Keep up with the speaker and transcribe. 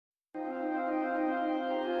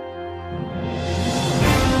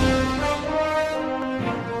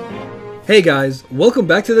Hey guys, welcome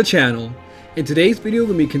back to the channel. In today's video,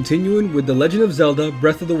 we're going to be continuing with The Legend of Zelda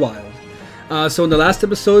Breath of the Wild. So in the last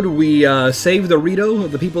episode, we saved the Rito,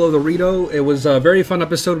 the people of the Rito. It was a very fun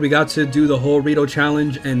episode. We got to do the whole Rito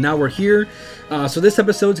challenge, and now we're here. So this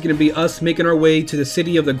episode is going to be us making our way to the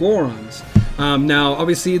city of the Gorons. Now,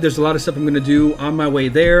 obviously, there's a lot of stuff I'm going to do on my way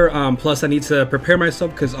there. Plus, I need to prepare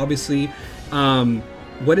myself because obviously,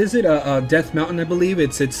 what is it? Death Mountain, I believe.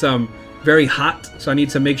 It's very hot, so I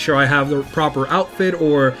need to make sure I have the proper outfit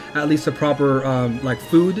or at least the proper like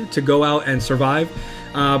food to go out and survive.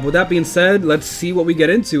 But with that being said, let's see what we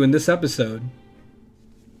get into in this episode.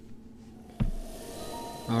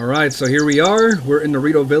 Alright, so here we are. We're in the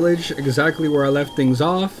Rito village, exactly where I left things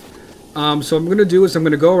off. So what I'm going to do is I'm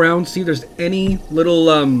going to go around, see if there's any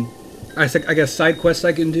little, I guess, side quests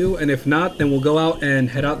I can do. And if not, then we'll go out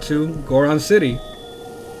and head out to Goron City.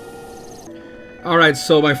 Alright,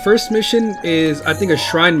 so my first mission is, I think, a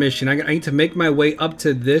shrine mission. I need to make my way up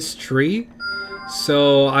to this tree.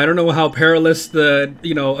 So, I don't know how perilous the,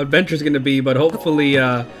 adventure is going to be, but hopefully,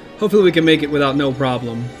 hopefully we can make it without no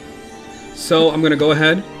problem. So, I'm going to go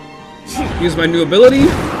ahead, use my new ability,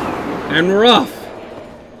 and we're off.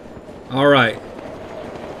 Alright.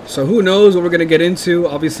 So, who knows what we're going to get into.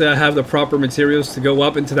 Obviously, I have the proper materials to go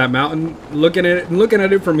up into that mountain. Looking at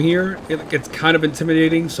it from here, it's kind of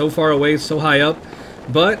intimidating. So far away, so high up.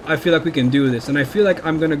 But I feel like we can do this. And I feel like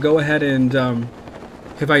I'm going to go ahead and,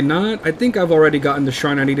 have I not? I think I've already gotten the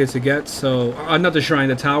shrine I needed to get. So, not the shrine,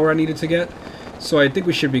 the tower I needed to get. So I think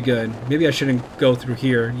we should be good. Maybe I shouldn't go through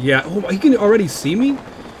here. Yeah, oh, he can already see me?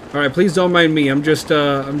 Alright, please don't mind me. I'm just, you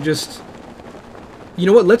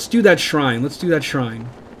know what? Let's do that shrine. Let's do that shrine.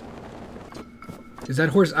 Is that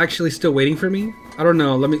horse actually still waiting for me? I don't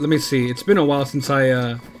know. Let me see. It's been a while since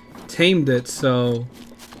I tamed it, so...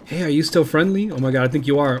 Hey, are you still friendly? Oh my god, I think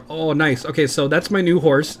you are. Oh, nice. Okay, so that's my new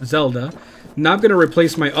horse, Zelda. Not gonna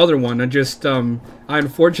replace my other one. I just, I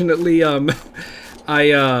unfortunately,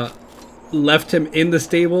 I left him in the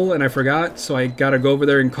stable and I forgot, so I gotta go over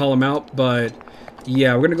there and call him out. But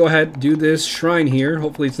yeah, we're gonna go ahead and do this shrine here.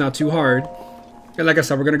 Hopefully it's not too hard. And like I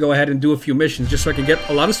said, we're going to go ahead and do a few missions just so I can get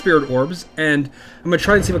a lot of spirit orbs. And I'm going to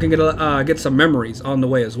try and see if I can get some memories on the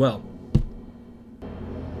way as well.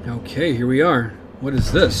 Okay, here we are. What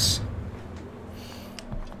is this?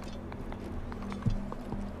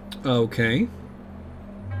 Okay.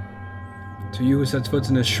 To you who sets foot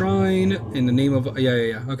in a shrine in the name of...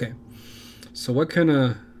 Yeah. Okay. So what kind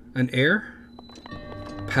of... An heir?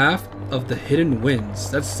 Path of the Hidden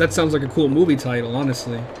Winds. That sounds like a cool movie title,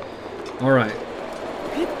 honestly. Alright.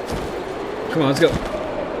 Come on, let's go.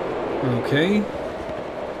 Okay.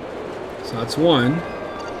 So that's one.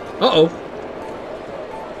 Uh-oh.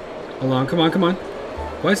 Hold on, come on, come on.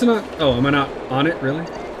 Why is it not... Oh, am I not on it, really?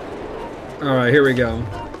 Alright, here we go.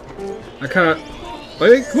 I kinda...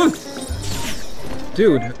 Wait, come on!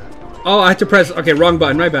 Dude. Oh, I have to press... Okay, wrong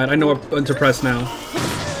button, my bad. I know what button to press now.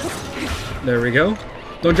 There we go.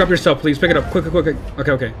 Don't drop yourself, please. Pick it up. Quick.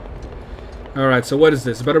 Okay. Alright, so what is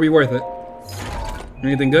this? It better be worth it.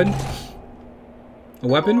 Anything good? A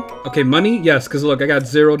weapon? Okay, money? Yes, because look, I got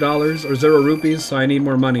 $0 or 0 rupees, so I need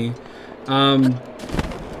more money.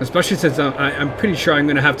 Especially since I'm pretty sure I'm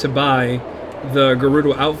going to have to buy the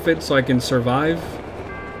Gerudo outfit so I can survive.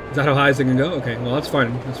 Is that how high as I can go? Okay, well, that's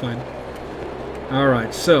fine. That's fine.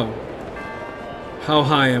 Alright, so. How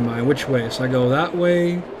high am I? Which way? So I go that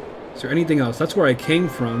way. Is there anything else? That's where I came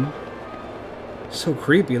from. So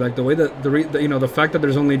creepy, like the way that, the fact that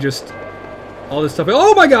there's only just all this stuff.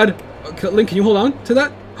 Oh my god! Link, can you hold on to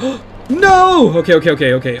that? No! Okay.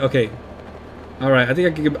 Alright, I think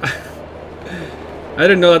I can get... I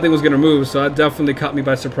didn't know that thing was gonna move, so that definitely caught me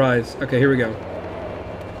by surprise. Okay, here we go.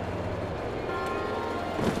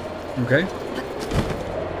 Okay.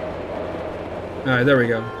 Alright, there we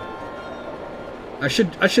go. I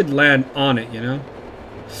should land on it, you know?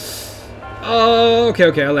 Oh,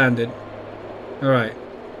 okay, I landed. Alright.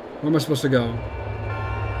 Where am I supposed to go?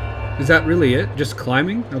 Is that really it? Just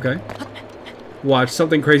climbing? Okay. Watch,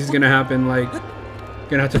 something crazy is gonna happen, like...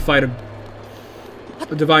 Gonna have to fight a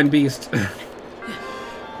divine beast.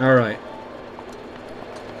 Alright.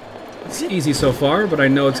 It's easy so far, but I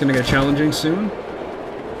know it's gonna get challenging soon.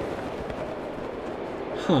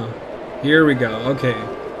 Huh. Here we go. Okay.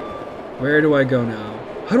 Where do I go now?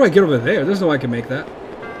 How do I get over there? There's no way I can make that.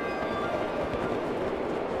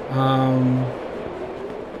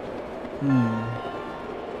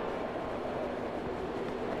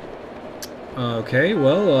 Okay,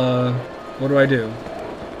 well, what do I do?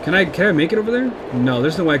 Can I make it over there? No,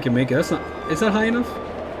 there's no way I can make it. Is that high enough?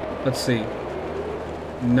 Let's see.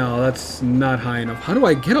 No, that's not high enough. How do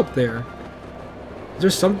I get up there? Is there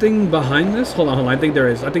something behind this? Hold on, hold on. I think there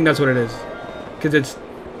is. I think that's what it is. Because it's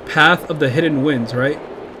Path of the Hidden Winds, right?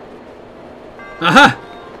 Aha!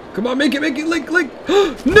 Come on, make it, Link, Link!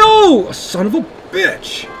 No! Son of a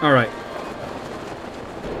bitch! Alright.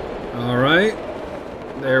 Alright.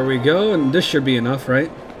 There we go, and this should be enough, right?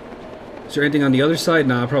 Is there anything on the other side?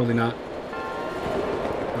 Nah, probably not.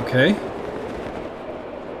 Okay.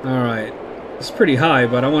 Alright. It's pretty high,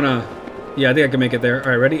 but I wanna... Yeah, I think I can make it there.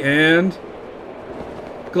 Alright, ready? And...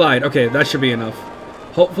 glide. Okay, that should be enough.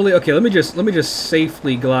 Hopefully... Okay, let me just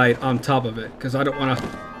safely glide on top of it, because I don't wanna...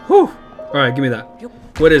 Whew! Alright, give me that.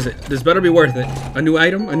 What is it? This better be worth it. A new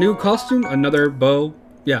item? A new costume? Another bow?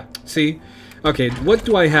 Yeah, see? Okay, what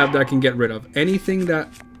do I have that I can get rid of? Anything that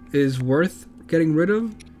is worth getting rid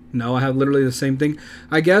of? No, I have literally the same thing.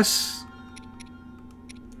 I guess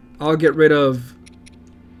I'll get rid of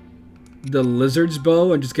the lizard's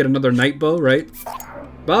bow and just get another night bow, right?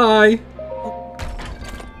 Bye!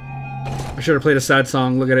 I should have played a sad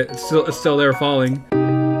song. Look at it. It's still there falling.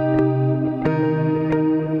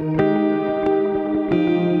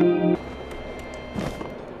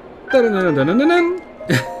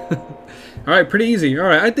 Alright, pretty easy.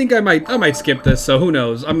 Alright, I think I might skip this, so who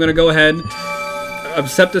knows. I'm gonna go ahead,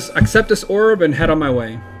 accept this orb, and head on my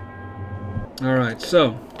way. Alright,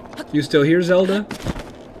 so you still here, Zelda?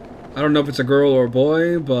 I don't know if it's a girl or a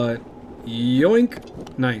boy, but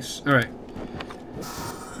yoink. Nice. Alright.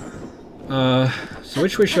 So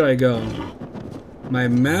which way should I go? My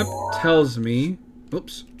map tells me,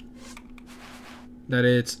 oops, that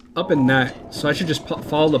it's up in that, so I should just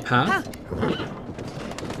follow the path.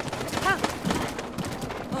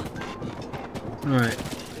 Alright.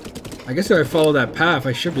 I guess if I follow that path,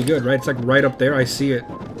 I should be good, right? It's like right up there, I see it.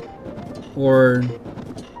 Or...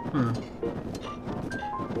 huh.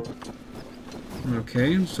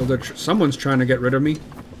 Okay, so someone's trying to get rid of me.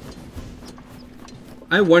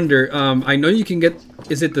 I wonder, I know you can get...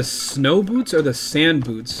 Is it the snow boots or the sand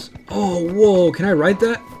boots? Oh, whoa, can I ride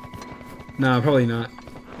that? No, probably not.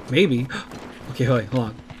 Maybe. Okay, hold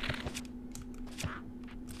on.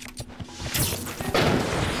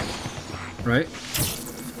 Right?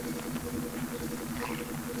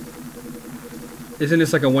 Isn't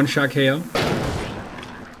this like a one-shot KO?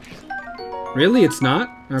 Really? It's not?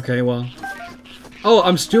 Okay, well. Oh,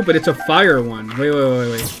 I'm stupid. It's a fire one.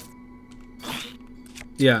 Wait.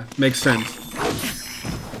 Yeah, makes sense.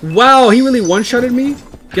 Wow, he really one-shotted me?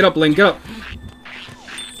 Get up, Link, get up.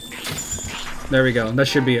 There we go. That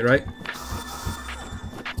should be it, right?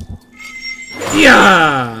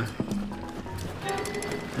 Yeah!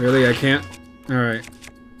 Really? I can't? Alright.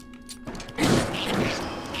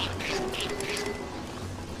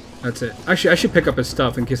 That's it. Actually, I should pick up his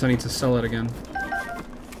stuff in case I need to sell it again.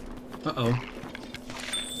 Uh-oh.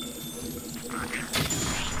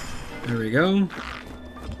 There we go.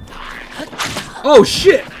 Oh,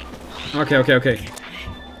 shit! Okay.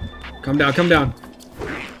 Come down.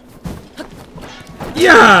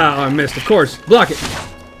 Yeah! Oh, I missed, of course. Block it.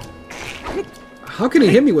 How can he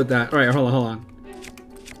hit me with that? Alright, hold on.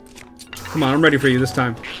 Come on, I'm ready for you this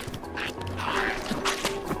time.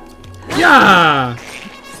 Yeah!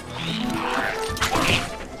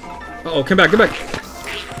 Uh-oh, come back.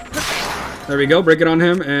 There we go, break it on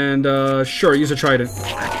him, and sure, use a trident.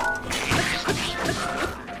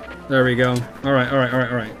 There we go.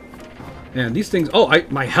 Alright. Man, these things... Oh,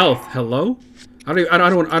 my health. Hello? I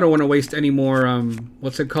don't want to waste any more,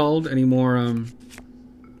 what's it called? Any more,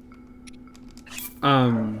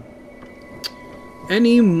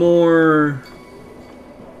 any more...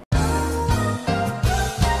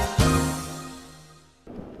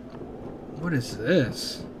 What is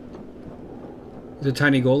this? Is it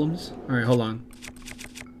tiny golems? Alright, hold on.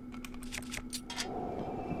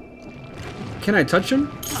 Can I touch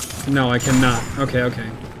them? No, I cannot. Okay.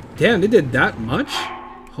 Damn, they did that much?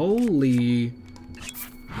 Holy...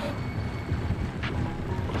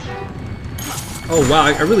 Oh, wow,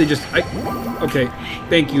 I really just... Okay,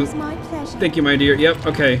 thank you. Thank you, my dear. Yep,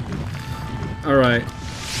 okay. Alright.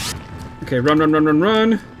 Okay,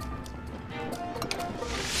 run.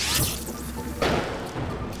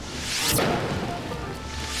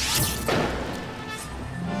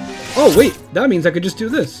 Oh, wait, that means I could just do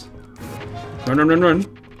this. Run.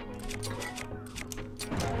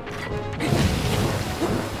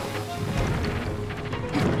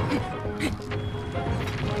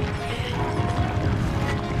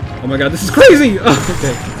 Oh my god, this is crazy! Oh,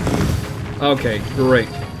 okay, great.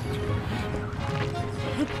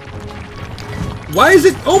 Why is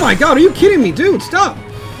it... Oh my god, are you kidding me, dude? Stop!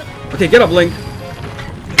 Okay, get up, Link.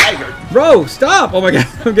 Bro, stop! Oh my god,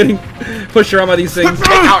 I'm getting pushed around by these things.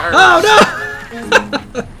 Oh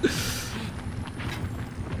no!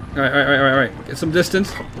 Alright. Get some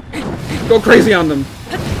distance. Go crazy on them.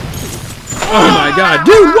 Oh my god.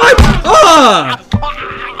 Dude, what? Ah!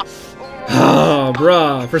 Oh,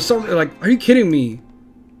 bruh. For some, like, are you kidding me?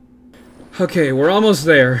 Okay, we're almost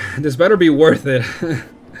there. This better be worth it.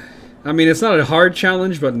 I mean, it's not a hard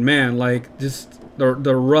challenge, but man, like, just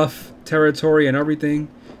the rough territory and everything.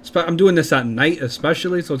 I'm doing this at night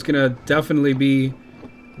especially, so it's gonna definitely be...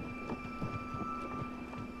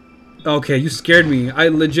 Okay, you scared me. I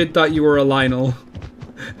legit thought you were a Lionel.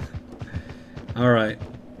 Alright.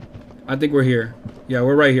 I think we're here. Yeah,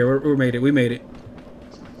 we're right here. We made it. We made it.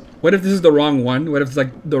 What if this is the wrong one? What if it's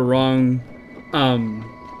like the wrong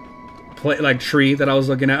tree that I was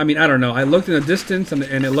looking at? I mean, I don't know. I looked in the distance and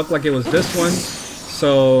it looked like it was this one.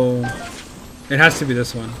 So it has to be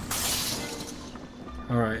this one.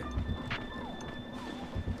 Alright.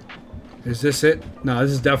 Is this it? No,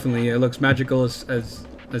 this is definitely it. It looks magical as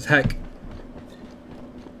heck.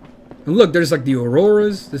 And look, there's like the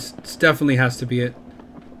auroras. This definitely has to be it.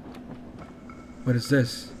 What is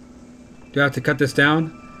this? Do I have to cut this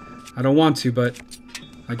down? I don't want to, but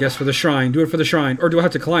I guess for the shrine. Do it for the shrine. Or do I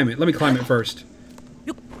have to climb it? Let me climb it first.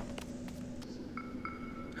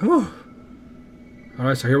 Whew.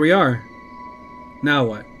 Alright, so here we are. Now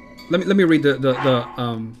what? Let me read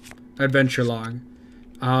the adventure log.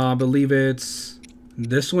 I believe it's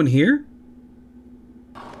this one here.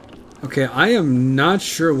 Okay, I am not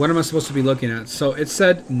sure what am I supposed to be looking at. So it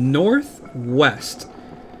said northwest.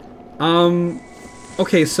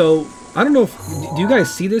 Okay, so I don't know if do you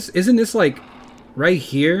guys see this? Isn't this like right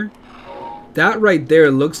here? That right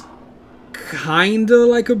there looks kinda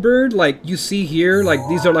like a bird. Like you see here, like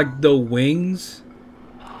these are like the wings.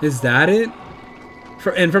 Is that it?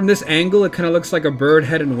 And from this angle, it kind of looks like a bird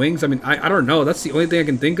head and wings. I mean, I don't know. That's the only thing I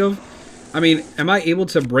can think of. I mean, am I able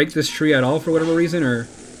to break this tree at all for whatever reason, or?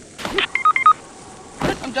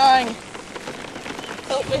 I'm dying.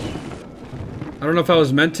 Help me. I don't know if I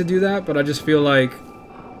was meant to do that, but I just feel like...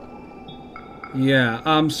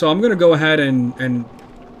 Yeah, so I'm gonna go ahead and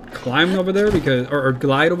climb over there because... Or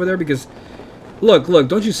glide over there because... Look,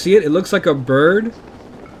 don't you see it? It looks like a bird.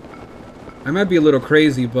 I might be a little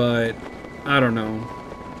crazy, but... I don't know.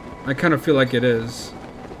 I kind of feel like it is.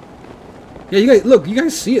 Yeah, you guys, look, you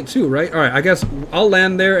guys see it too, right? Alright, I guess I'll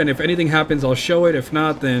land there, and if anything happens, I'll show it. If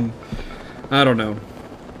not, then... I don't know.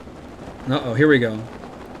 Uh-oh, here we go.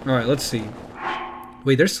 Alright, let's see.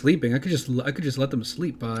 Wait, they're sleeping. I could just let them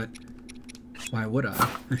sleep, but... Why would I?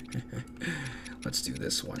 Let's do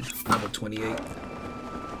this one. Level 28.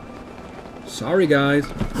 Sorry, guys.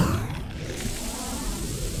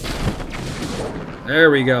 There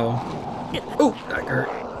we go. Oh, that hurt.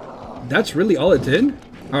 That's really all it did?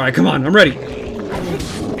 Alright, come on, I'm ready.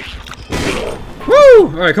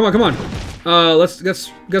 Woo! Alright, come on. Let's get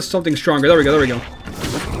something stronger. There we go.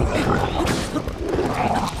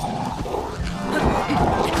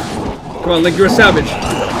 Come on, Link, you're a savage.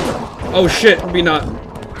 Oh shit, maybe not.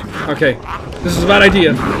 Okay, this is a bad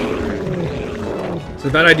idea. It's a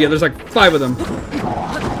bad idea. There's like 5 of them.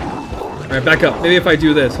 Alright, back up. Maybe if I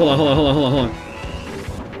do this. Hold on.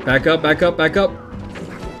 Back up. Back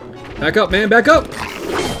up, man, back up!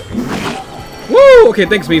 Woo! Okay,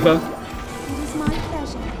 thanks, Mifa. It is my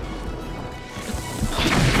pleasure.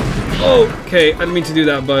 Okay, I didn't mean to do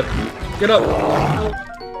that, but... Get up!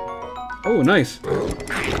 Oh, nice. Woo!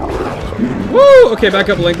 Okay, back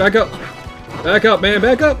up, Link, back up! Back up, man,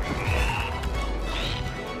 back up!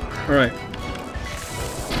 Alright.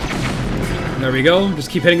 There we go. Just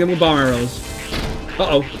keep hitting them with bomb arrows.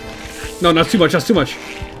 Uh-oh. No, not too much, that's too much.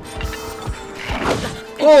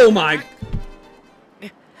 Oh my...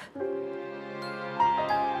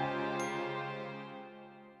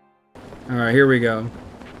 Alright, here we go.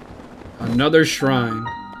 Another shrine.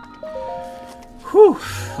 Whew.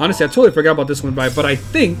 Honestly, I totally forgot about this one, but I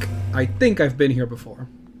think I've been here before.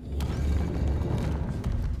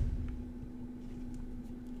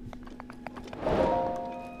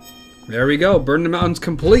 There we go. Burn the Mountain's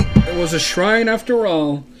complete. It was a shrine after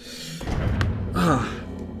all. Alright,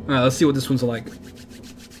 let's see what this one's like.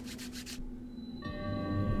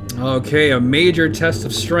 Okay, a major test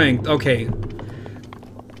of strength. Okay,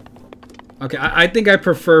 I think I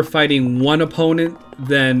prefer fighting one opponent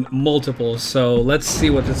than multiple, so let's see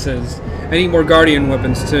what this is. I need more Guardian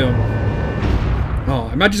weapons, too. Oh,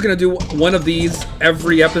 am I just gonna do one of these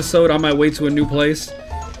every episode on my way to a new place?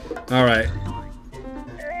 Alright.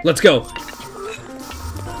 Let's go.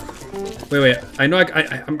 Wait. I know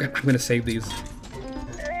I'm gonna save these.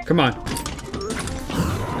 Come on.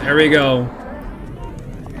 There we go.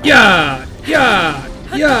 Yeah!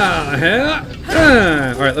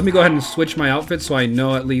 Alright, let me go ahead and switch my outfit so I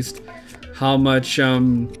know at least how much,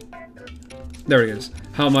 there he is.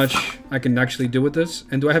 How much I can actually do with this.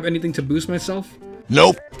 And do I have anything to boost myself?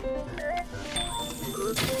 Nope.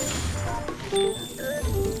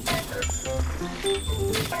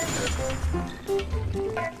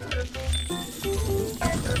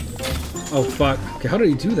 Oh, fuck. Okay, how did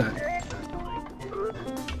he do that?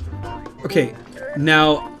 Okay,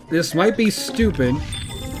 now, this might be stupid.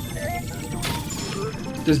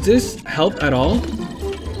 Does this help at all?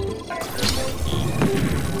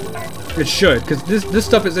 It should, because this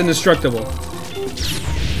stuff is indestructible.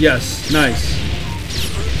 Yes, nice.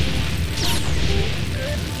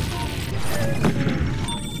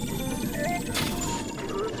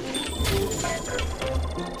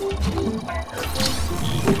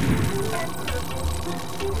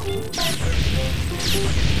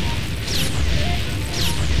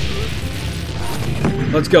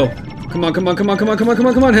 Let's go. Come on, come on, come on, come on, come on, come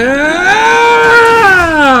on, come on.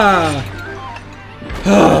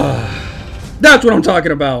 That's what I'm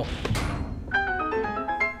talking about.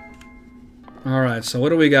 Alright, so what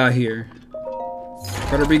do we got here?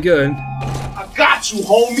 Better be good. I got you,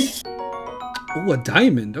 homie. Oh, a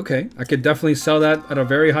diamond. Okay, I could definitely sell that at a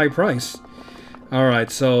very high price. Alright,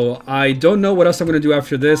 so I don't know what else I'm going to do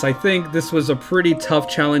after this. I think this was a pretty tough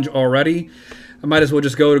challenge already. I might as well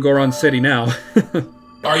just go to Goron City now.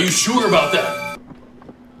 Are you sure about that?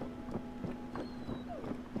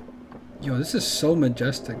 Yo, this is so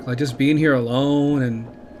majestic. Like, just being here alone and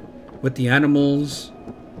with the animals.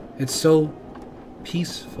 It's so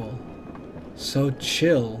peaceful. So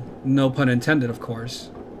chill. No pun intended, of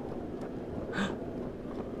course.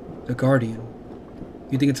 The Guardian.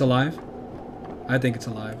 You think it's alive? I think it's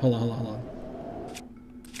alive. Hold on, hold on, hold on.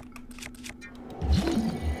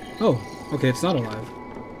 Oh, okay, it's not alive.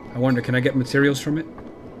 I wonder, can I get materials from it?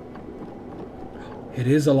 It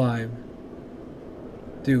is alive.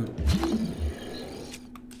 Dude.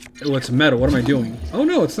 Oh, it's metal. What am I doing? Oh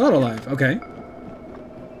no, it's not alive. Okay.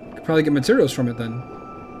 Could probably get materials from it then.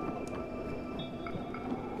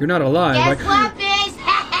 You're not alive. Guess what,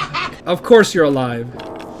 bitch? Of course you're alive.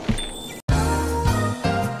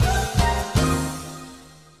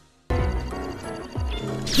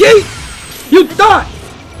 Yeet! You thought!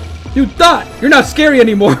 You thought! You're not scary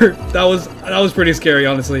anymore. That was pretty scary,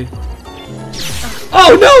 honestly.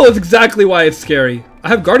 Oh no! That's exactly why it's scary. I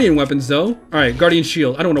have guardian weapons though. Alright, guardian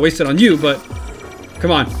shield. I don't want to waste it on you, but come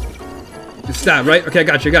on. Just stab, right? Okay, I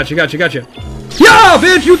got you, got you, got you, got you. Yeah,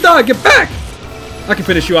 bitch! You thought! Get back! I can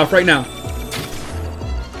finish you off right now.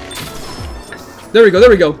 There we go, there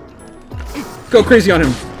we go. Go crazy on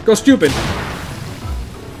him. Go stupid.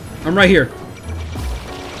 I'm right here.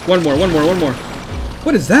 One more, one more, one more.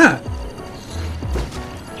 What is that?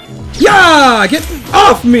 Yeah! Get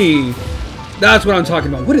off me! That's what I'm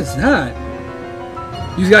talking about. What is that?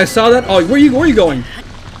 You guys saw that? Oh, where are you going?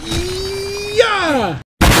 Yeah!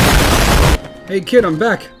 Hey kid, I'm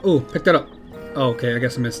back. Oh, pick that up. Oh, okay, I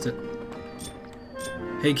guess I missed it.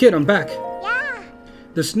 Hey kid, I'm back. Yeah.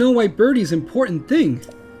 The Snow White Birdie's important thing.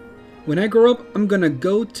 When I grow up, I'm gonna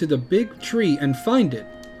go to the big tree and find it.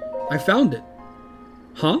 I found it.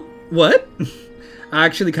 Huh? What? I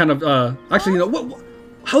actually kind of, actually, you know, what?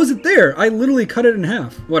 How is it there? I literally cut it in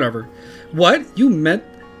half. Whatever. What? You met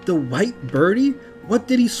the white birdie? What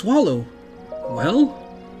did he swallow? Well?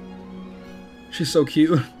 She's so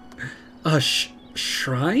cute. A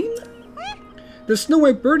shrine? The Snow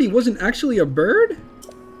White Birdie wasn't actually a bird?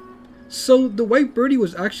 So the white birdie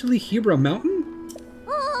was actually Hebra Mountain?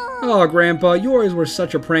 Oh, Grandpa, you always were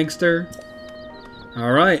such a prankster.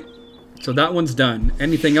 Alright. So that one's done.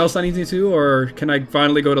 Anything else I need to do, or can I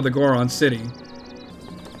finally go to the Goron City?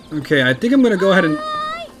 Okay, I think I'm gonna go ahead and...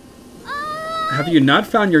 Have you not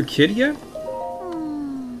found your kid yet?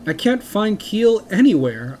 I can't find Keel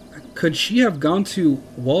anywhere. Could she have gone to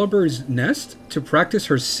Walber's nest to practice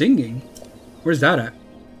her singing? Where's that at?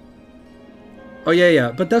 Oh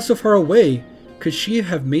yeah, but that's so far away. Could she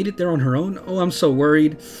have made it there on her own? Oh, I'm so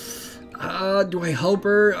worried. Do I help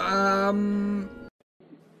her?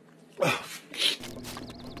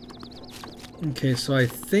 Okay, so I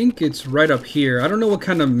think it's right up here. I don't know what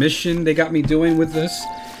kind of mission they got me doing with this.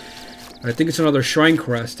 I think it's another shrine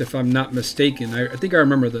quest, if I'm not mistaken. I think I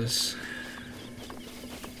remember this.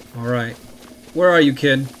 Alright. Where are you,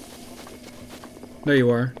 kid? There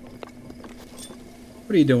you are.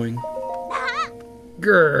 What are you doing?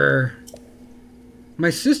 Grrr.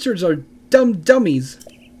 My sisters are dumb dummies.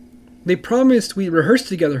 They promised we'd rehearse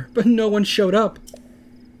together, but no one showed up.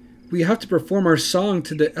 We have to perform our song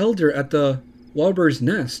to the elder at the Walber's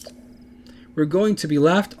nest. We're going to be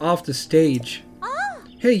laughed off the stage.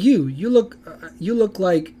 Hey, you look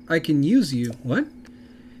like I can use you. What?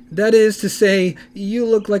 That is to say, you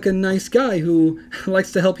look like a nice guy who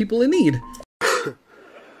likes to help people in need.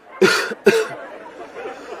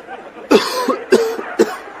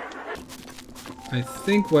 I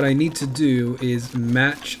think what I need to do is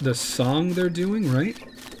match the song they're doing, right?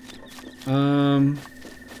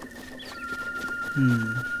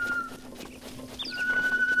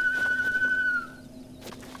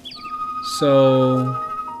 So...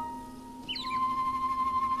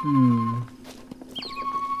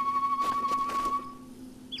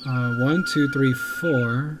 1, 2, 3,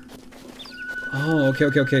 4. Oh,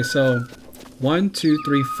 okay. So 1, 2,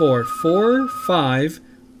 3, 4. 4, 5.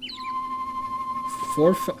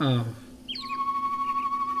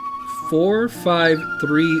 4, 5,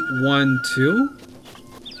 3, 1, 2.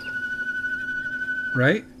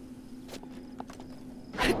 Right?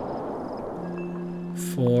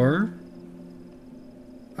 4.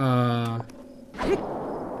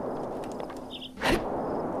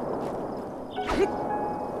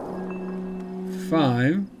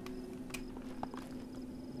 5,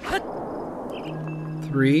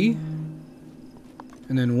 3,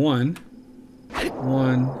 and then 1,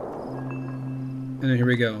 and then here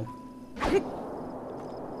we go.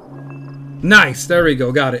 Nice, there we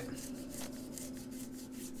go, got it.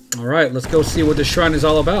 All right, let's go see what this shrine is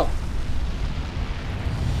all about.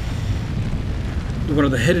 One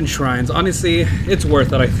of the hidden shrines. Honestly, it's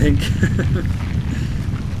worth it, I think.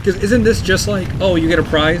 Because isn't this just like, oh, you get a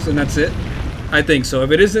prize and that's it? I think so.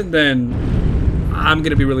 If it isn't, then I'm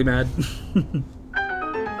gonna be really mad.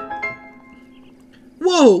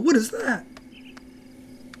 Whoa, what is that?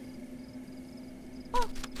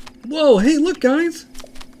 Whoa, hey, look, guys.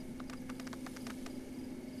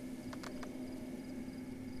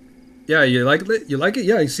 Yeah, you like it? You like it?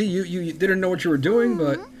 Yeah, I see. You didn't know what you were doing,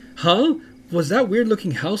 but... Huh? Was that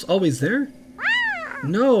weird-looking house always there?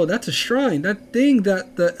 No, that's a shrine. That thing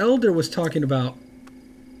that the elder was talking about.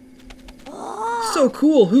 So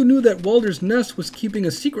cool. Who knew that Walder's Nest was keeping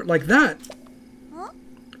a secret like that?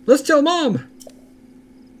 Let's tell Mom.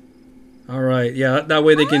 All right. Yeah, that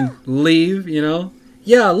way they can leave, you know?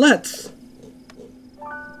 Yeah, let's.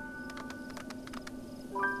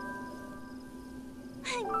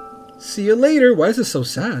 See you later. Why is this so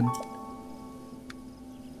sad?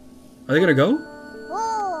 Are they gonna go?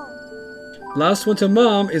 Last one to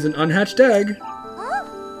Mom is an unhatched egg.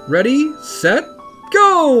 Ready, set,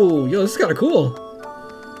 go! Yo, this is kind of cool.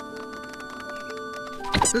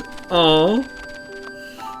 Aww.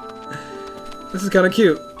 This is kind of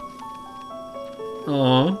cute.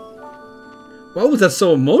 Aww. Why was that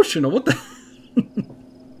so emotional? What the?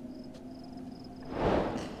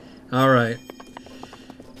 Alright.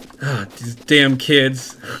 Ah, these damn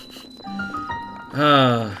kids.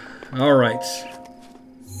 Alright.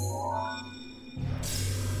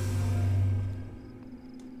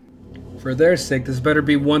 For their sake, this better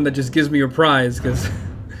be one that just gives me a prize, because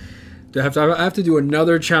I have to do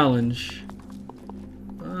another challenge.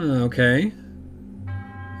 Okay.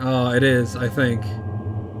 Oh, it is, I think.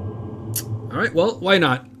 Alright, well, why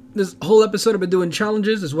not? This whole episode I've been doing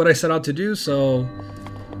challenges, is what I set out to do, so...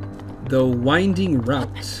 The winding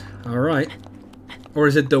route. Alright. Or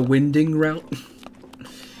is it the winding route?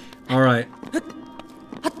 Alright.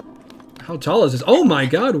 How tall is this? Oh my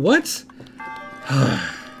god, what?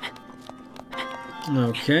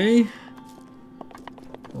 Okay.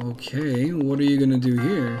 Okay, what are you gonna do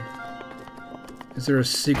here? Is there a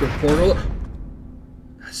secret portal?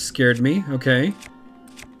 That scared me, okay.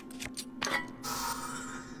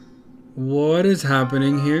 What is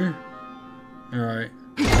happening here? Alright.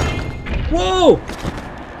 Whoa!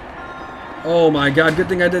 Oh my god, good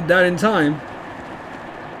thing I did that in time.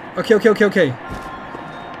 Okay.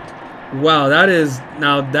 Wow, that is...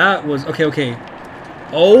 Now that was... Okay.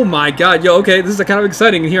 Oh my god, yo, okay, this is kind of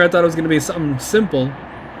exciting. Here I thought it was going to be something simple.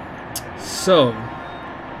 So,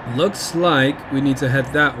 looks like we need to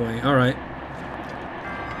head that way. Alright.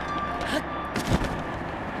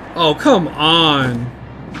 Oh, come on.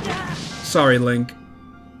 Sorry, Link.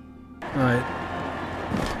 Alright.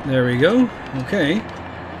 There we go. Okay.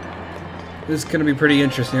 This is going to be pretty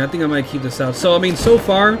interesting. I think I might keep this out. So, I mean, so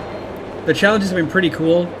far, the challenges have been pretty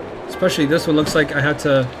cool. Especially this one looks like I had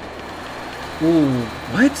to... Ooh,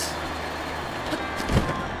 what?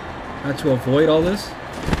 I had to avoid all this?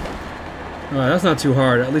 Alright, that's not too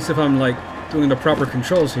hard. At least if I'm, like, doing the proper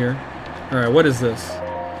controls here. Alright, what is this?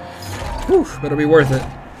 Whew, better be worth it.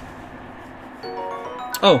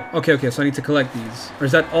 Oh, okay, so I need to collect these. Or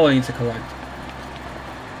is that all I need to collect?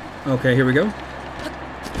 Okay, here we go.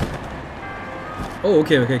 Oh,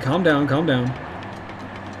 okay, calm down.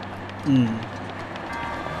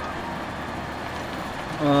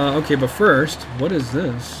 Okay, but first, what is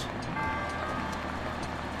this?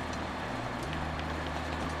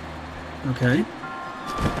 Okay.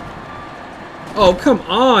 Oh, come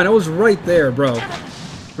on! I was right there, bro. Am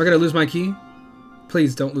I gonna lose my key?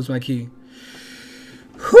 Please don't lose my key.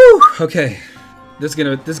 Whew! Okay. This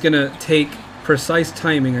is gonna take precise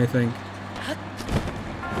timing, I think.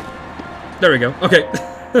 There we go. Okay.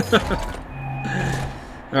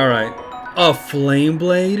 Alright. A flame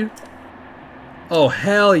blade? Oh,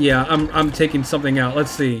 hell yeah. I'm taking something out.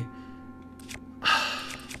 Let's see.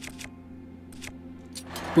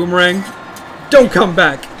 Boomerang. Don't come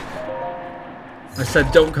back! I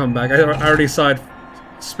said don't come back. I already saw it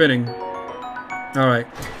spinning. Alright.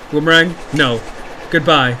 Boomerang? No.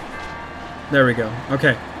 Goodbye. There we go.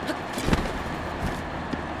 Okay.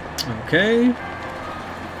 Okay.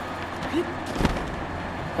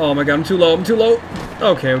 Oh my god, I'm too low. I'm too low.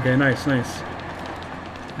 Okay, okay. Nice, nice.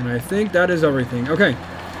 And I think that is everything. Okay.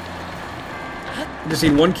 Just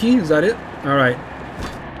need one key? Is that it? Alright.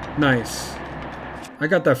 Nice. I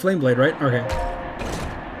got that flame blade, right? Okay.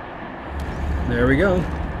 There we go.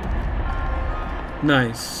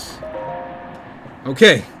 Nice.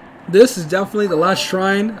 Okay. This is definitely the last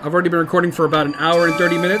shrine. I've already been recording for about an hour and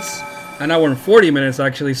 30 minutes. An hour and 40 minutes,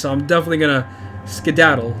 actually, so I'm definitely gonna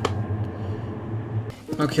skedaddle.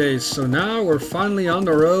 Okay, so now we're finally on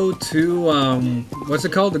the road to, what's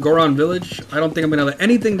it called? The Goron Village. I don't think I'm gonna let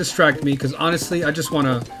anything distract me, because honestly, I just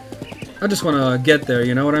wanna get there,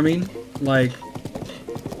 you know what I mean? Like,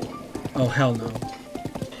 oh, hell no.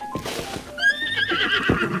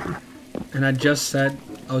 And I just said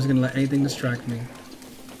I was gonna let anything distract me.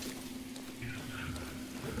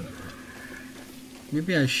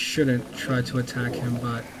 Maybe I shouldn't try to attack him,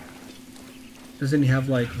 but doesn't he have,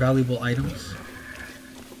 like, valuable items?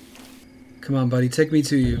 Come on, buddy, take me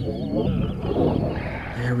to you.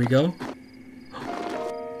 There we go.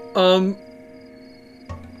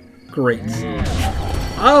 Great.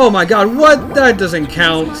 Oh my god, what? That doesn't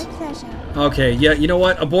count. Okay, yeah, you know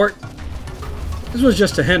what? Abort. This was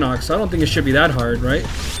just a Hinox, so I don't think it should be that hard, right?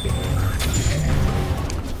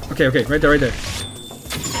 Okay, okay, right there, right there.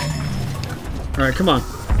 Alright, come on.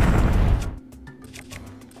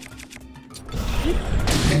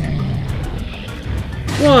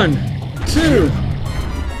 One, two.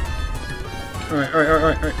 Alright, alright,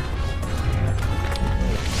 alright, alright.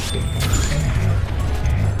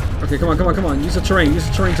 Okay, come on, come on, come on. Use the terrain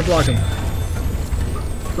to block him.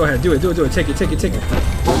 Go ahead, do it, do it, do it. Take it, take it, take it.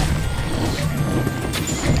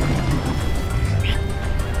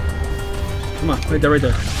 Come on, right there, right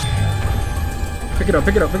there. Pick it up,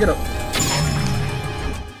 pick it up, pick it up.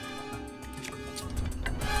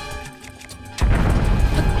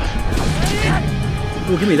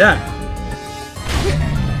 Ooh, give me that.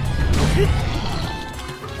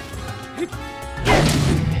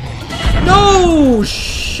 No!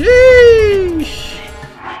 Sheesh!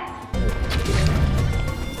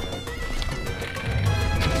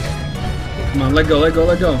 Come on, let go, let go,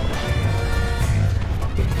 let go.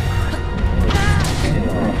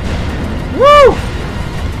 Woo!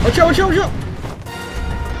 Watch out, watch out, watch out!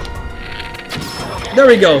 There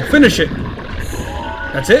we go, finish it.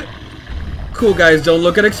 That's it? Cool, guys, don't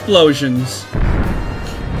look at explosions.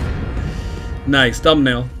 Nice,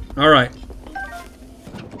 thumbnail. Alright.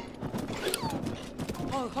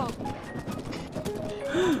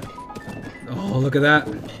 Oh, look at that.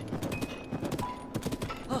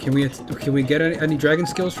 Can we get any dragon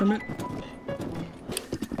skills from it?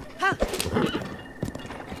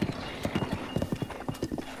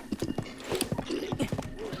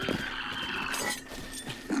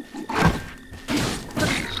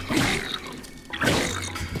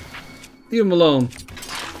 Leave him alone.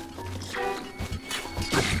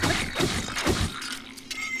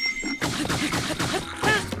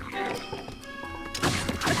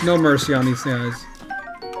 No mercy on these guys.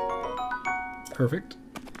 Perfect.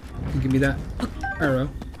 Give me that arrow.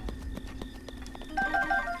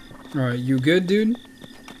 Alright, you good, dude?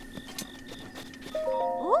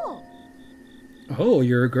 Oh. Oh,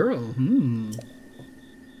 you're a girl. Hmm.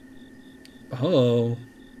 Oh.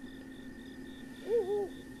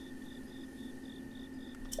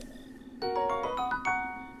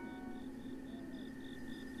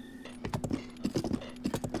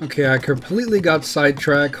 Okay, I completely got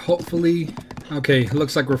sidetracked. Hopefully... Okay,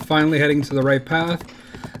 looks like we're finally heading to the right path.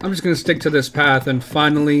 I'm just gonna stick to this path and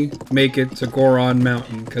finally make it to Goron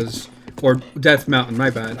Mountain, or Death Mountain, my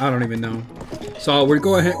bad. I don't even know. So we're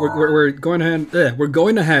going ahead. We're going ahead. We're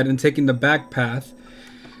going ahead and taking the back path.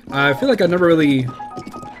 I feel like I never really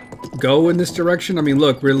go in this direction. I mean,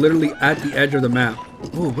 look, we're literally at the edge of the map.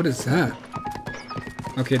 Oh, what is that?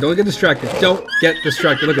 Okay, don't get distracted. Don't get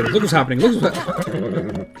distracted. Look at it. Look what's happening. Look what's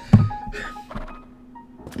happening.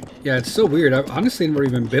 Yeah, it's so weird. I've honestly never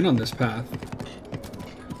even been on this path.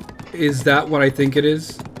 Is that what I think it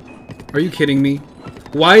is? Are you kidding me?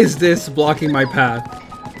 Why is this blocking my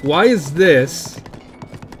path? Why is this?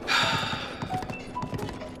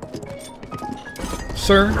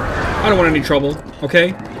 Sir, I don't want any trouble,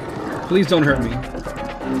 okay? Please don't hurt me.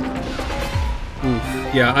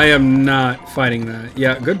 Oof. Yeah, I am not fighting that.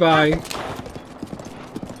 Yeah, goodbye.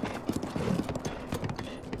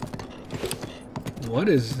 What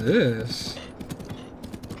is this?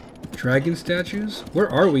 Dragon statues? Where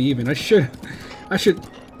are we even? I should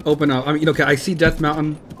open up. I mean, okay, I see Death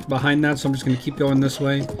Mountain behind that, so I'm just gonna keep going this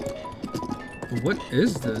way. What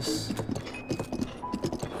is this?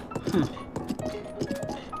 Huh.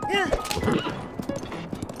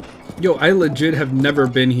 Yo, I legit have never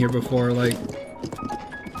been here before, like...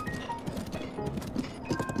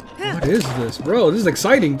 What is this? Bro, this is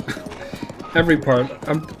exciting! Every part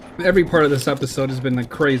of this episode has been, like,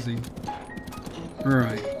 crazy.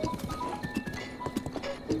 Alright.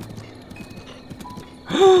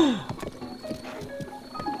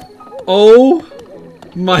 Oh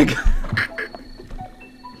my god.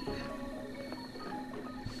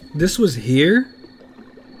 This was here?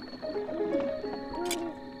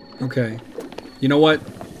 Okay. You know what?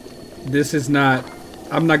 This is not...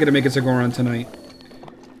 I'm not gonna make it to Goron tonight.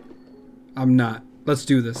 I'm not. Let's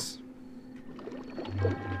do this.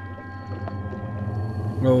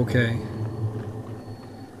 Okay.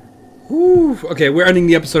 Whew. Okay, we're ending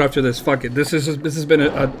the episode after this. Fuck it. This has been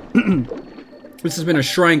a this has been a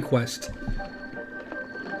shrine quest.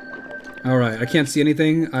 All right, I can't see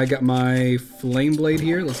anything. I got my flame blade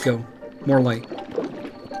here. Let's go. More light.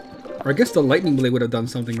 Or I guess the lightning blade would have done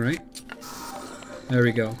something, right? There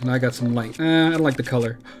we go. Now I got some light. I don't like the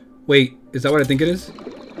color. Wait, is that what I think it is?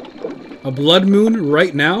 A blood moon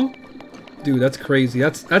right now? Dude, that's crazy.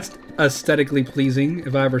 That's aesthetically pleasing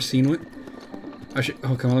if I ever seen it. I should...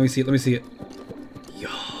 Oh, come on. Let me see it. Let me see it. Yo,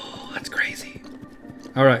 that's crazy.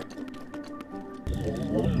 All right.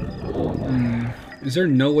 Is there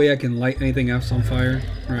no way I can light anything else on fire?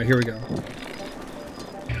 All right, here we go.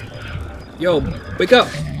 Yo, wake up!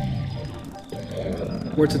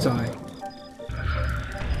 Where's its eye?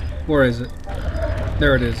 Where is it?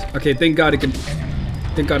 There it is. Okay, thank God it can...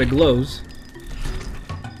 Thank God it glows.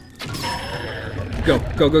 Go,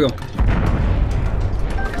 go, go, go.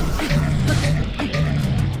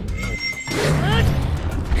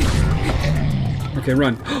 Okay,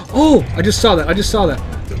 run. Oh! I just saw that. I just saw that.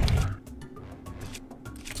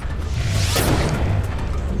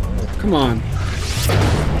 Come on.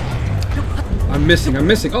 I'm missing. I'm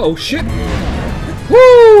missing. Oh, shit.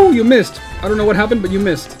 Woo! You missed. I don't know what happened, but you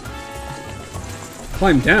missed.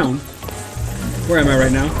 Climb down? Where am I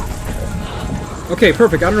right now? Okay,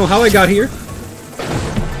 perfect. I don't know how I got here.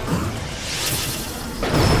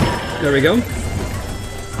 There we go.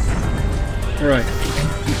 Alright.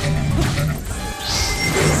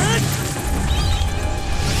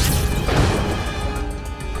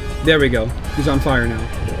 There we go. He's on fire now.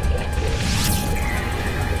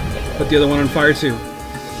 Put the other one on fire too.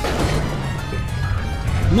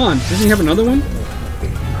 Come on, doesn't he have another one?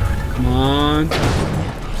 Come on.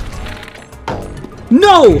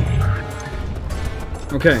 No!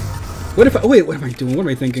 Okay. What if I... Wait, what am I doing? What am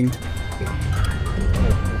I thinking?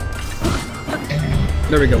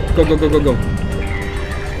 There we go. Go, go, go, go, go.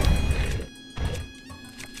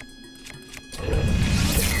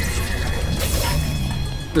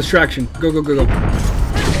 Distraction. Go, go, go, go.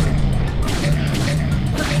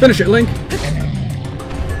 Finish it, Link.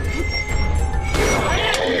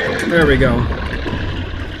 There we go.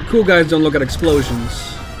 Cool guys don't look at explosions.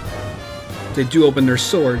 They do open their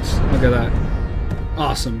swords. Look at that.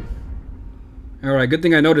 Awesome. Alright, good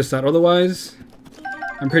thing I noticed that. Otherwise,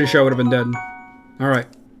 I'm pretty sure I would have been dead. Alright.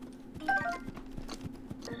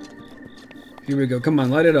 Here we go. Come on,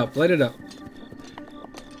 light it up. Light it up.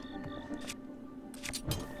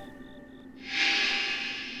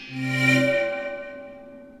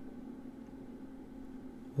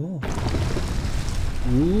 Whoa.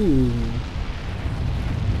 Ooh.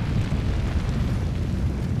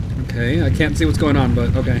 Okay, I can't see what's going on,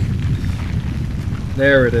 but okay.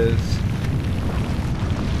 There it is.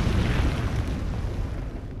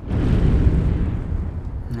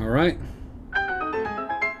 Alright.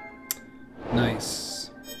 Nice.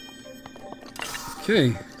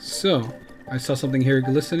 Okay, so I saw something here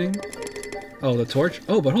glistening. Oh, the torch.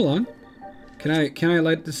 Oh, but hold on. Can I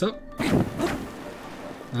light this up?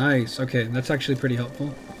 Nice. Okay, that's actually pretty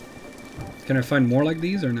helpful. Can I find more like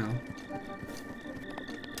these or no?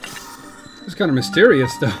 It's kind of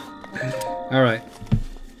mysterious, though. Alright.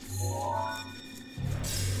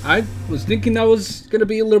 I was thinking that was going to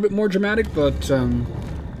be a little bit more dramatic, but,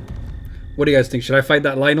 what do you guys think? Should I fight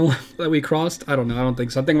that Lionel that we crossed? I don't know. I don't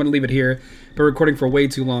think so. I think I'm going to leave it here. Been recording for way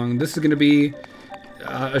too long. This is going to be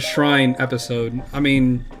a shrine episode. I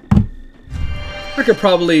mean, I could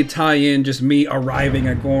probably tie in just me arriving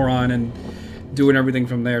at Goron and doing everything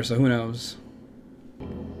from there, so who knows.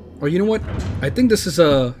 Oh, you know what? I think this is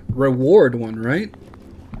a reward one, right?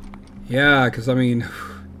 Yeah, because, I mean,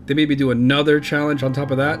 they maybe do another challenge on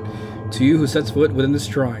top of that. To you who sets foot within this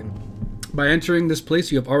shrine. By entering this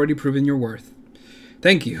place, you have already proven your worth.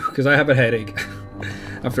 Thank you, because I have a headache.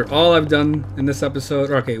 After all I've done in this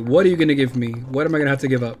episode... Okay, what are you going to give me? What am I going to have to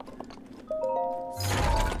give up?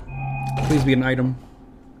 Please be an item.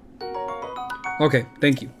 Okay,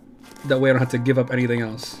 thank you. That way I don't have to give up anything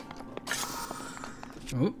else.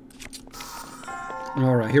 Oh.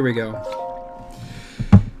 Alright, here we go.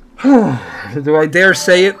 Do I dare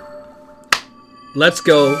say it? Let's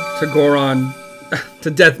go to Goron, to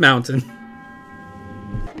Death Mountain.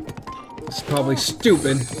 It's probably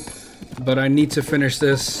stupid, but I need to finish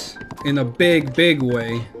this in a big, big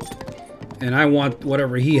way. And I want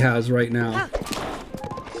whatever he has right now.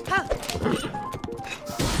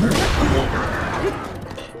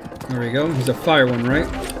 There we go. He's a fire one, right?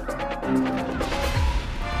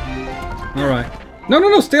 Alright. No, no,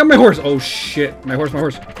 no! Stay on my horse! Oh, shit. My horse, my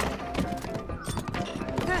horse.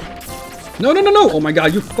 No, no, no, no! Oh my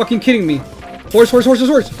god, you're fucking kidding me. Horse, horse, horse,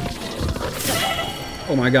 horse, horse!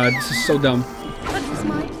 Oh my god, this is so dumb. It was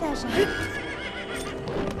my pleasure.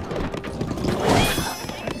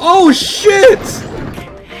 Oh, shit!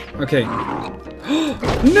 Okay.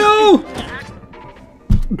 No!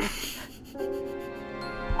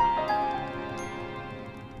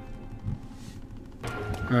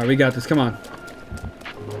 Alright, we got this. Come on.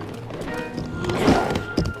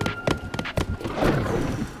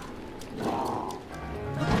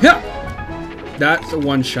 Yeah! That's a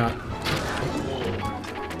one shot.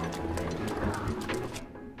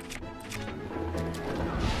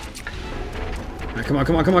 Alright, come on,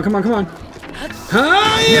 come on, come on, come on, come on.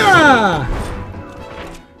 Hiya!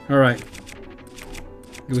 Alright.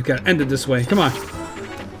 We gotta end it this way. Come on.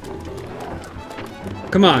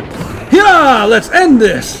 Come on. Yeah, let's end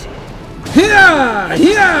this. Yeah,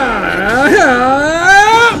 yeah,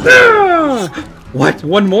 yeah. What?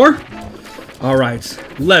 One more? All right,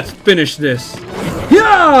 let's finish this.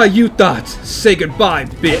 Yeah, you thought. Say goodbye,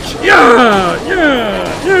 bitch. Yeah,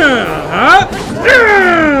 yeah, yeah. Huh?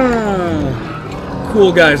 Yeah.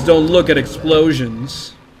 Cool guys don't look at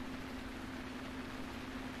explosions.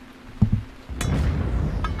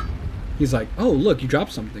 He's like, oh, look, you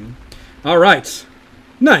dropped something. All right.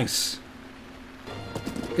 Nice.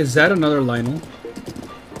 Is that another Lionel?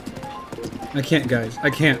 I can't, guys. I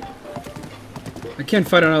can't. I can't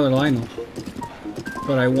fight another Lionel.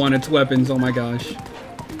 But I want its weapons. Oh my gosh.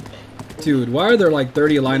 Dude, why are there like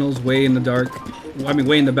 30 Lionels way in the dark? I mean,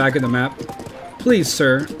 way in the back of the map? Please,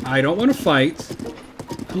 sir. I don't want to fight.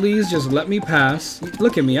 Please just let me pass.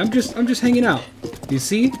 Look at me. I'm just hanging out. You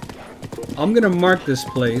see? I'm gonna mark this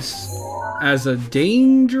place as a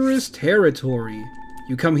dangerous territory.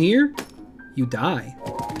 You come here, you die.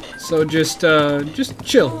 So just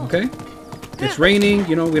chill, okay? It's raining,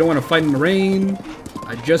 you know, we don't want to fight in the rain.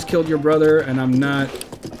 I just killed your brother, and I'm not...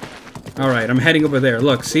 Alright, I'm heading over there.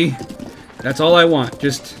 Look, see? That's all I want.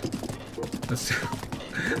 Just... Let's...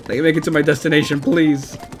 Let me make it to my destination,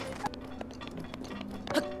 please.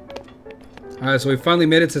 Alright, so we finally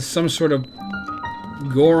made it to some sort of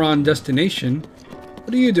Goron destination.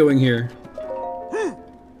 What are you doing here?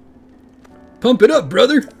 Pump it up,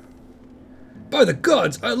 brother! By the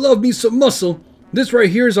gods, I love me some muscle. This right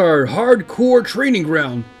here is our hardcore training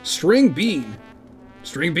ground. String Bean.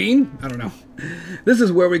 String Bean? I don't know. This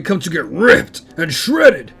is where we come to get ripped and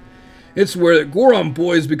shredded. It's where the Goron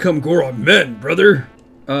boys become Goron men, brother.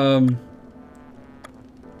 They're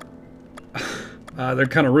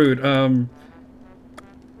kind of rude.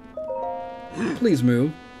 Please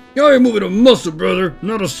move. Oh, you're moving a muscle, brother.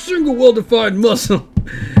 Not a single well-defined muscle.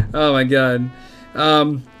 Oh my god.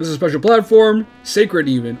 This is a special platform. Sacred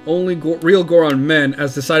even. Only real Goron men,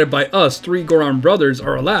 as decided by us, 3 Goron brothers,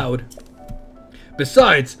 are allowed.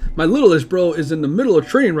 Besides, my littlest bro is in the middle of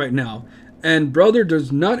training right now. And brother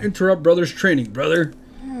does not interrupt brother's training, brother.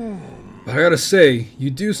 But I gotta say, you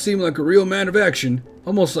do seem like a real man of action.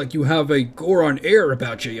 Almost like you have a Goron air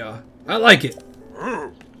about you, yeah. I like it.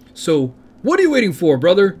 So, what are you waiting for,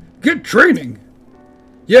 brother? Get training!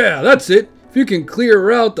 Yeah, that's it. If you can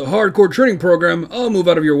clear out the hardcore training program, I'll move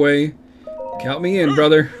out of your way. Count me in,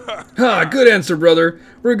 brother. Ah, good answer, brother.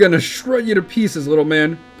 We're gonna shred you to pieces, little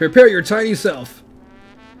man. Prepare your tiny self.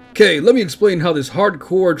 Okay, let me explain how this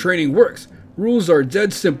hardcore training works. Rules are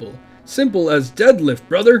dead simple. Simple as deadlift,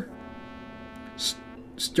 brother.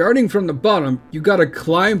 Starting from the bottom, you gotta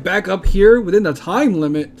climb back up here within the time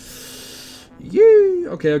limit. Yay!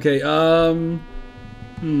 Okay.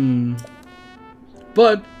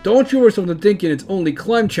 But don't you yourself into thinking it's only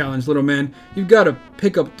climb challenge, little man. You've got to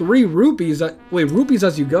pick up 3 rupees. Rupees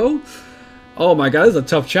as you go? Oh my god, this is a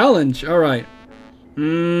tough challenge. Alright.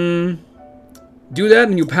 Do that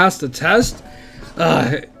and you pass the test.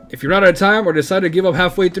 If you're not out of time or decide to give up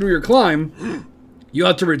halfway through your climb, you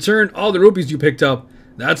have to return all the rupees you picked up.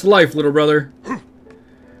 That's life, little brother.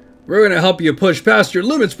 We're gonna help you push past your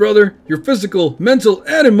limits, brother. Your physical, mental,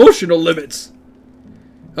 and emotional limits.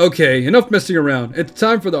 Okay, enough messing around. It's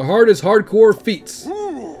time for the hardest hardcore feats.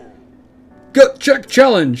 Gut check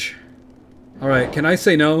challenge. Alright, can I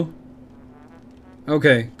say no?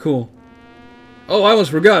 Okay, cool. Oh, I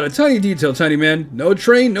almost forgot. A tiny detail, tiny man. No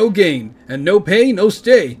train, no gain. And no pay, no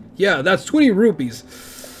stay. Yeah, that's 20 rupees.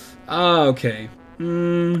 Okay.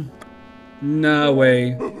 No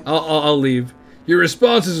way. I'll leave. Your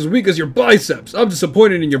response is as weak as your biceps. I'm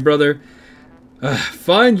disappointed in you, brother.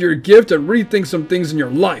 Find your gift and rethink some things in your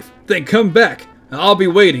life. Then come back. I'll be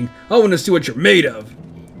waiting. I want to see what you're made of.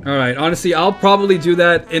 Alright, honestly, I'll probably do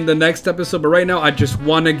that in the next episode. But right now, I just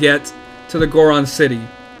want to get to the Goron City.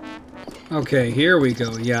 Okay, here we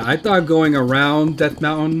go. Yeah, I thought going around Death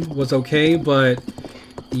Mountain was okay, but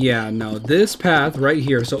yeah, no, this path right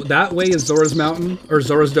here. So that way is Zora's Mountain, or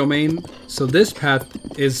Zora's Domain. So this path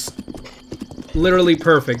is literally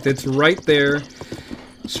perfect. It's right there,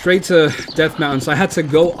 straight to Death Mountain. So I had to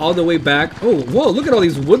go all the way back. Oh, whoa, look at all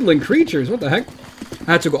these woodland creatures. What the heck?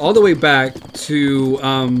 I had to go all the way back to,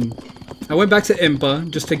 I went back to Impa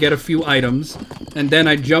just to get a few items. And then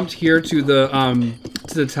I jumped here to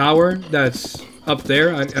the tower that's up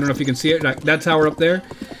there. I don't know if you can see it. That tower up there.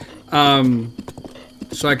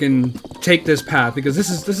 So I can take this path, because this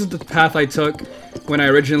is the path I took when I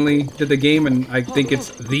originally did the game, and I think it's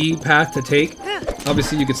the path to take.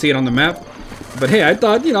 Obviously, you can see it on the map. But hey, I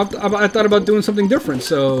thought, you know, I thought about doing something different.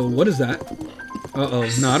 So what is that? Uh-oh.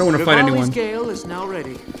 No, I don't want to fight anyone. Scale is now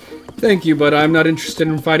ready. Thank you, but I'm not interested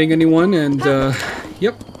in fighting anyone. And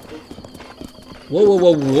yep.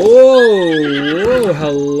 Whoa!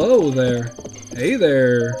 Hello there. Hey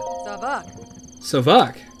there.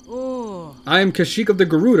 Savak. I am Kashyyyk of the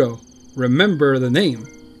Gerudo. Remember the name.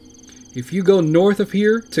 If you go north of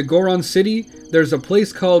here to Goron City, there's a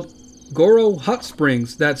place called Goro Hot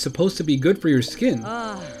Springs that's supposed to be good for your skin.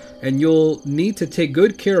 And you'll need to take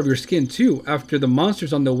good care of your skin too after the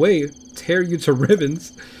monsters on the way tear you to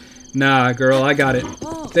ribbons. Nah, girl, I got it.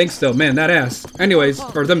 Thanks though, man, that ass. Anyways,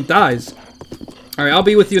 or them thighs. Alright, I'll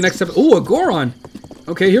be with you next episode. Ooh, a Goron!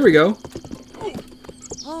 Okay, here we go.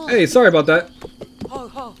 Hey, sorry about that.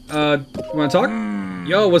 Wanna talk?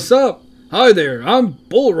 Yo, what's up? Hi there, I'm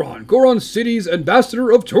Bullron, Goron City's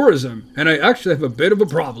ambassador of tourism, and I actually have a bit of a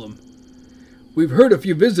problem. We've heard a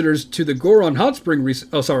few visitors to the Goron Hot Spring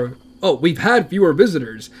we've had fewer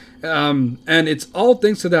visitors. And it's all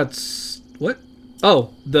thanks to that what?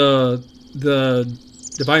 Oh, the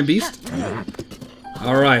Divine Beast?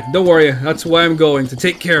 Alright, don't worry, that's why I'm going, to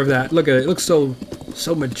take care of that. Look at it, it looks so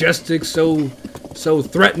majestic, so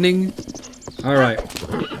threatening. Alright.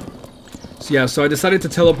 So yeah, so I decided to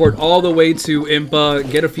teleport all the way to Impa,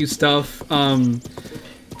 get a few stuff,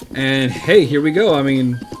 and hey, here we go. I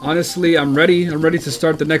mean, honestly, I'm ready to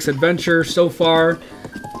start the next adventure so far.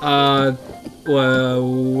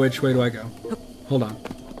 Which way do I go? Hold on.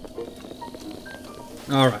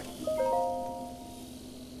 Alright.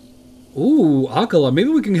 Ooh, Akala. Maybe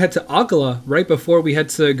we can head to Akala right before we head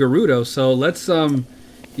to Gerudo. So let's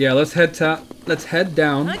head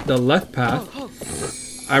down the left path.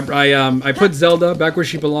 I put Zelda back where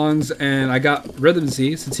she belongs, and I got Rhythm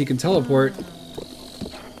Z since he can teleport.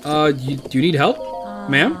 Do you need help,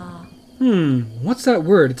 ma'am? What's that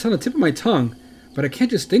word? It's on the tip of my tongue, but I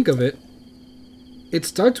can't just think of it. It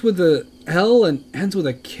starts with a L and ends with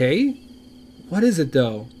a K? What is it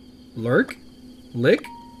though? Lurk? Lick?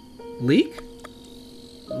 Leak?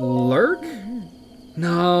 Lurk?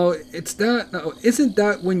 No, it's that. No, isn't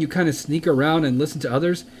that when you kind of sneak around and listen to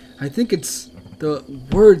others? I think it's the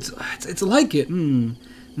words. It's like it.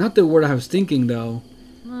 Not the word I was thinking though.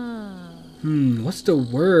 What's the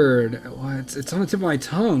word? It's on the tip of my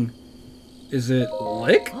tongue. Is it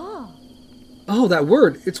lick? Oh, that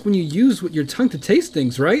word. It's when you use your tongue to taste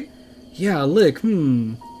things, right? Yeah, lick.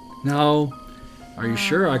 No. Are you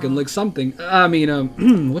sure I can lick something? I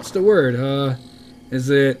mean, what's the word? Is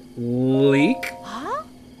it leek? Huh?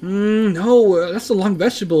 No, that's a long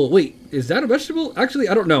vegetable. Wait, is that a vegetable? Actually,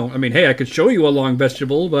 I don't know. I mean, hey, I could show you a long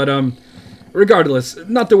vegetable, but regardless,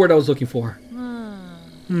 not the word I was looking for.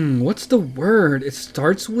 What's the word? It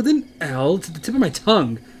starts with an L. It's at the tip of my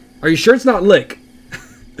tongue. Are you sure it's not lick?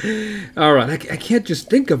 Alright, I can't just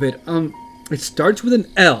think of it. It starts with an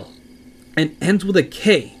L and ends with a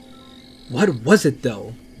K. What was it,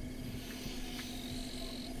 though?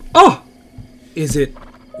 Oh! Is it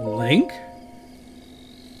Link?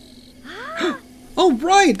 Oh,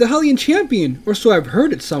 right! The Hellion Champion! Or so I've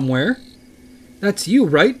heard it somewhere. That's you,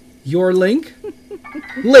 right? Your Link?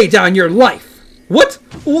 Lay down your life! What?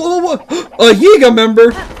 Whoa. A Yiga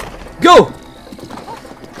member! Go!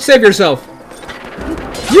 Save yourself!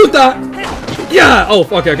 You thought! Yeah! Oh,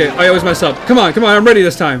 okay. I always mess up. Come on, I'm ready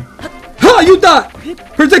this time. Ha! You thought!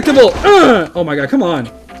 Predictable! Oh my god, come on.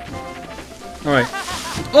 Alright.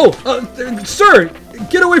 Oh, sir!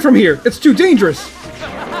 Get away from here! It's too dangerous!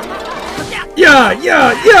 Yeah!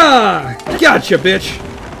 Gotcha, bitch!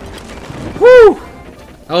 Woo!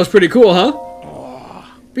 That was pretty cool, huh?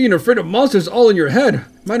 Being afraid of monsters all in your head.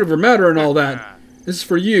 Mind over matter and all that. This is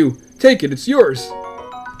for you. Take it, it's yours.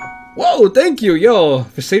 Whoa, thank you, yo,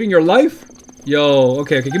 for saving your life? Yo,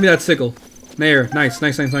 okay, give me that sickle. There, nice.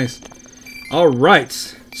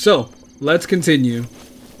 Alright, so, let's continue.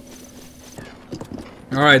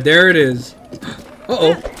 Alright, there it is.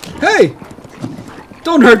 Uh-oh. Hey!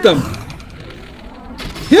 Don't hurt them!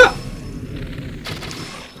 Yeah!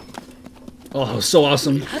 Oh, so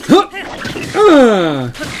awesome.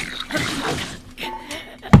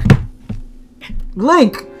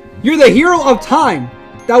 Link, you're the hero of time!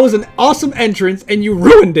 That was an awesome entrance, and you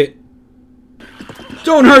ruined it!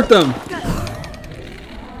 Don't hurt them!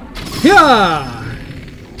 Yeah!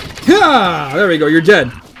 Yeah! There we go, you're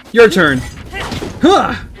dead. Your turn.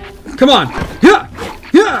 Huh! Come on! Yeah!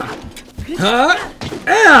 Yeah! Huh?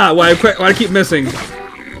 Yeah! Why I keep missing?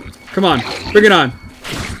 Come on, bring it on.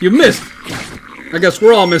 You missed! I guess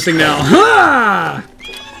we're all missing now. Ha!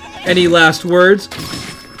 Any last words?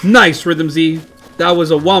 Nice, Rhythm Z. That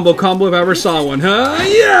was a wombo combo if I ever saw one, huh?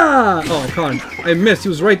 Yeah! Oh, come on. I missed. He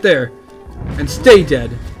was right there. And stay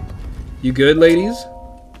dead. You good, ladies?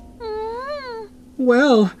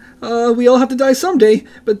 Well, we all have to die someday,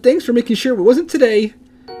 but thanks for making sure it wasn't today.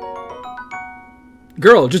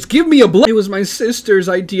 Girl, just give me a blow. It was my sister's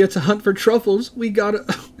idea to hunt for truffles. We gotta...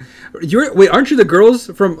 Wait, aren't you the girls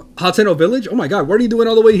from Hateno Village? Oh my god, what are you doing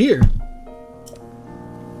all the way here?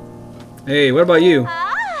 Hey, what about you?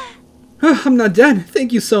 I'm not dead.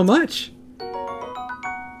 Thank you so much.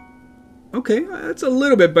 Okay, that's a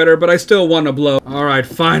little bit better, but I still want to blow. Alright,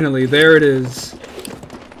 finally, there it is.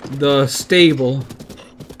 The stable.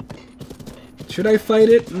 Should I fight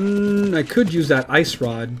it? I could use that ice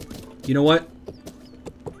rod. You know what?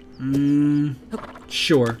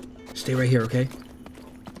 Sure. Stay right here, okay?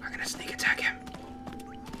 We're gonna sneak attack him.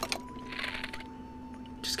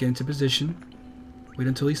 Just get into position. Wait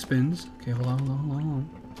until he spins. Okay, hold on.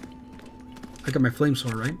 I got my flame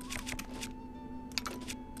sword, right?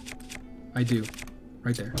 I do.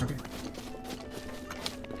 Right there. Okay.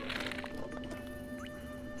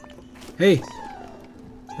 Hey!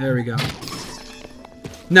 There we go.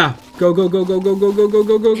 Now! Go!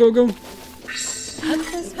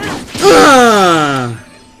 Ah!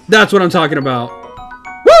 That's what I'm talking about.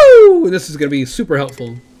 Woo! This is gonna be super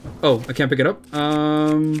helpful. Oh, I can't pick it up.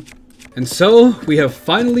 And so we have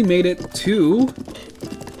finally made it to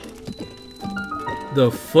the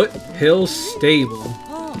Foothill Stable.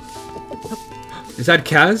 Is that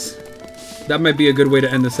Kaz? That might be a good way to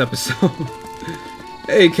end this episode.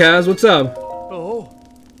 Hey Kaz, what's up? Oh.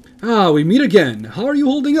 Ah, we meet again. How are you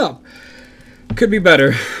holding up? Could be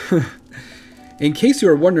better. In case you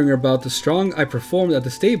are wondering about the song I performed at the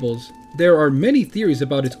stables, there are many theories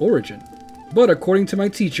about its origin. But according to my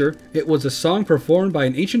teacher, it was a song performed by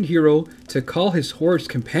an ancient hero to call his horse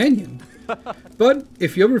companion. But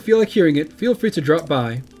if you ever feel like hearing it, feel free to drop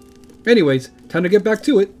by. Anyways, time to get back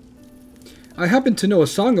to it. I happen to know a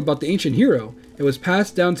song about the ancient hero. It was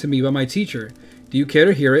passed down to me by my teacher. Do you care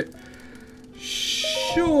to hear it?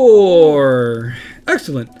 Sure.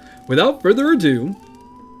 Excellent. Without further ado,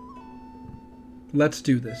 let's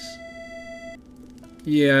do this.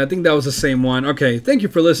 Yeah, I think that was the same one. Okay, thank you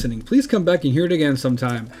for listening. Please come back and hear it again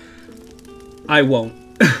sometime. I won't.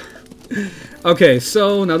 Okay,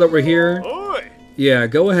 so now that we're here, yeah,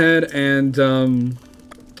 go ahead and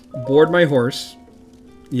board my horse.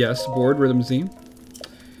 Yes, board Rhythm Z.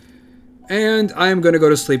 And I'm going to go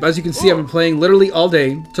to sleep. As you can see, I've been playing literally all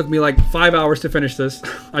day. It took me like 5 hours to finish this.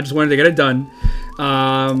 I just wanted to get it done.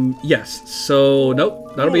 Yes, so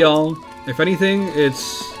nope, that'll be all. If anything,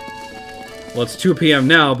 it's... Well, it's 2 p.m.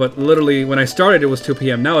 now, but literally when I started it was 2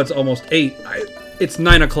 p.m. Now it's almost 8. It's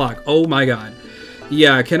 9 o'clock. Oh my god.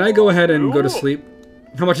 Yeah, can I go ahead and go to sleep?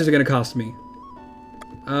 How much is it going to cost me?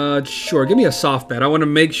 Sure. Give me a soft bed. I want to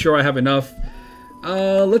make sure I have enough.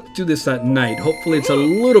 Let's do this at night. Hopefully it's a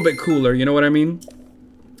little bit cooler, you know what I mean?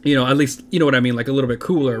 You know, at least, you know what I mean, like a little bit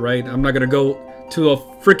cooler, right? I'm not going to go to a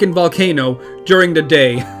freaking volcano during the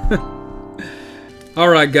day.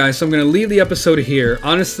 Alright guys, so I'm going to leave the episode here.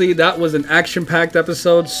 Honestly, that was an action-packed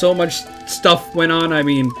episode. So much stuff went on. I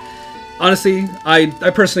mean, honestly, I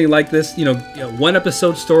personally like this, you know, one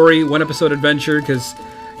episode story, one episode adventure, because,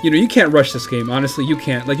 you know, you can't rush this game. Honestly, you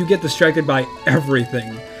can't. Like, you get distracted by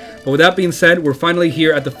everything. But with that being said, we're finally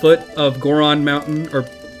here at the foot of Goron Mountain, or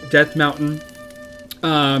Death Mountain.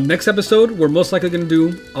 Next episode, we're most likely going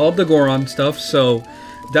to do all of the Goron stuff, so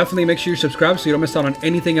definitely make sure you subscribe so you don't miss out on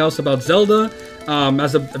anything else about Zelda.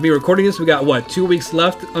 As of me recording this, we got, what, 2 weeks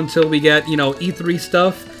left until we get, you know, E3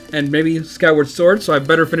 stuff and maybe Skyward Sword, so I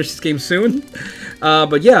better finish this game soon.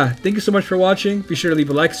 But yeah, thank you so much for watching. Be sure to leave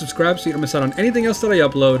a like, subscribe so you don't miss out on anything else that I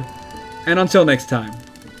upload. And until next time,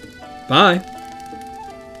 bye!